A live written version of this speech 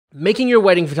Making your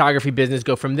wedding photography business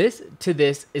go from this to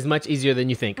this is much easier than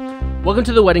you think. Welcome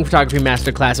to the Wedding Photography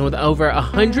Masterclass, and with over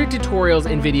 100 tutorials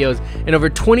and videos and over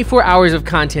 24 hours of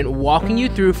content walking you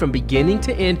through from beginning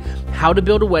to end how to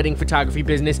build a wedding photography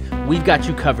business, we've got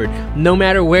you covered, no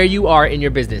matter where you are in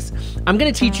your business. I'm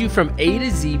gonna teach you from A to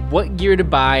Z what gear to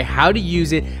buy, how to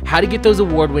use it, how to get those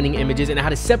award-winning images, and how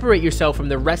to separate yourself from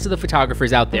the rest of the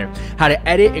photographers out there, how to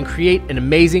edit and create an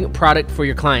amazing product for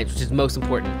your clients, which is most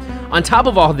important. On top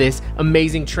of all this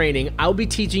amazing training, I'll be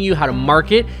teaching you how to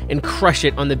market and crush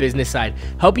it on the business side,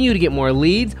 helping you to get more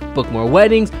leads, book more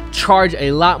weddings, charge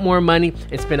a lot more money,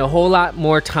 and spend a whole lot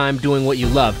more time doing what you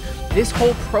love. This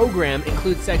whole program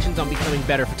includes sections on becoming a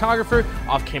better photographer,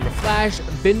 off-camera flash,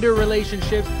 vendor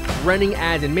relationships, running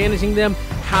ads and managing them,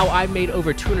 how I made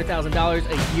over $200,000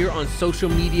 a year on social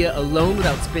media alone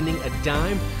without spending a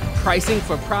dime, pricing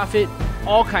for profit,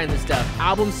 all kinds of stuff,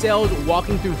 album sales,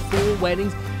 walking through full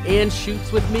weddings and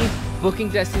shoots with me, booking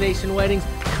destination weddings,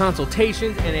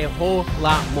 consultations, and a whole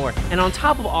lot more. And on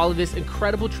top of all of this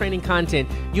incredible training content,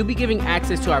 you'll be giving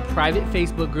access to our private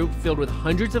Facebook group filled with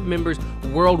hundreds of members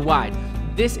worldwide.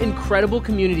 This incredible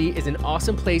community is an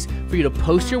awesome place for you to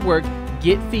post your work,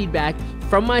 get feedback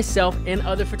from myself and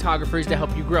other photographers to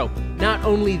help you grow. Not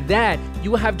only that, you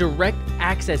will have direct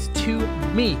access to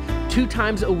me 2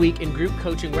 times a week in group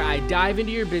coaching, where I dive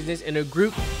into your business in a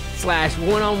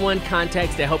group/one-on-one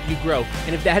context to help you grow.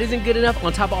 And if that isn't good enough,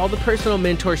 on top of all the personal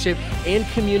mentorship and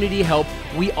community help,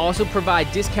 we also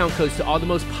provide discount codes to all the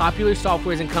most popular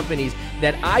softwares and companies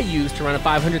that I use to run a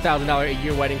 $500,000 a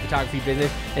year wedding photography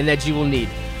business and that you will need.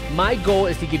 My goal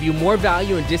is to give you more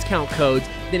value and discount codes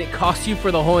than it costs you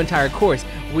for the whole entire course,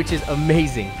 which is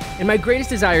amazing. And my greatest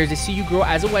desire is to see you grow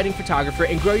as a wedding photographer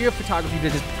and grow your photography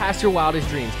business past your wildest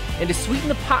dreams. And to sweeten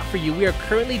the pot for you, we are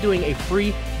currently doing a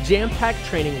free jam-packed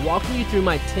training walking you through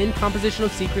my 10 compositional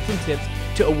secrets and tips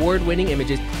to award-winning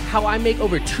images, how I make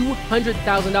over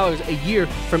 $200,000 a year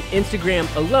from Instagram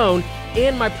alone,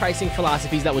 and my pricing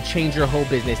philosophies that will change your whole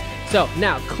business. So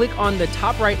now click on the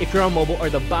top right if you're on mobile, or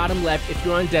the bottom left if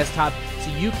you're on desktop, so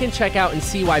you can check out and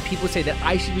see why people say that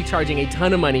I should be charging a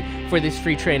ton of money for this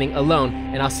free training alone,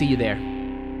 and I'll see you there.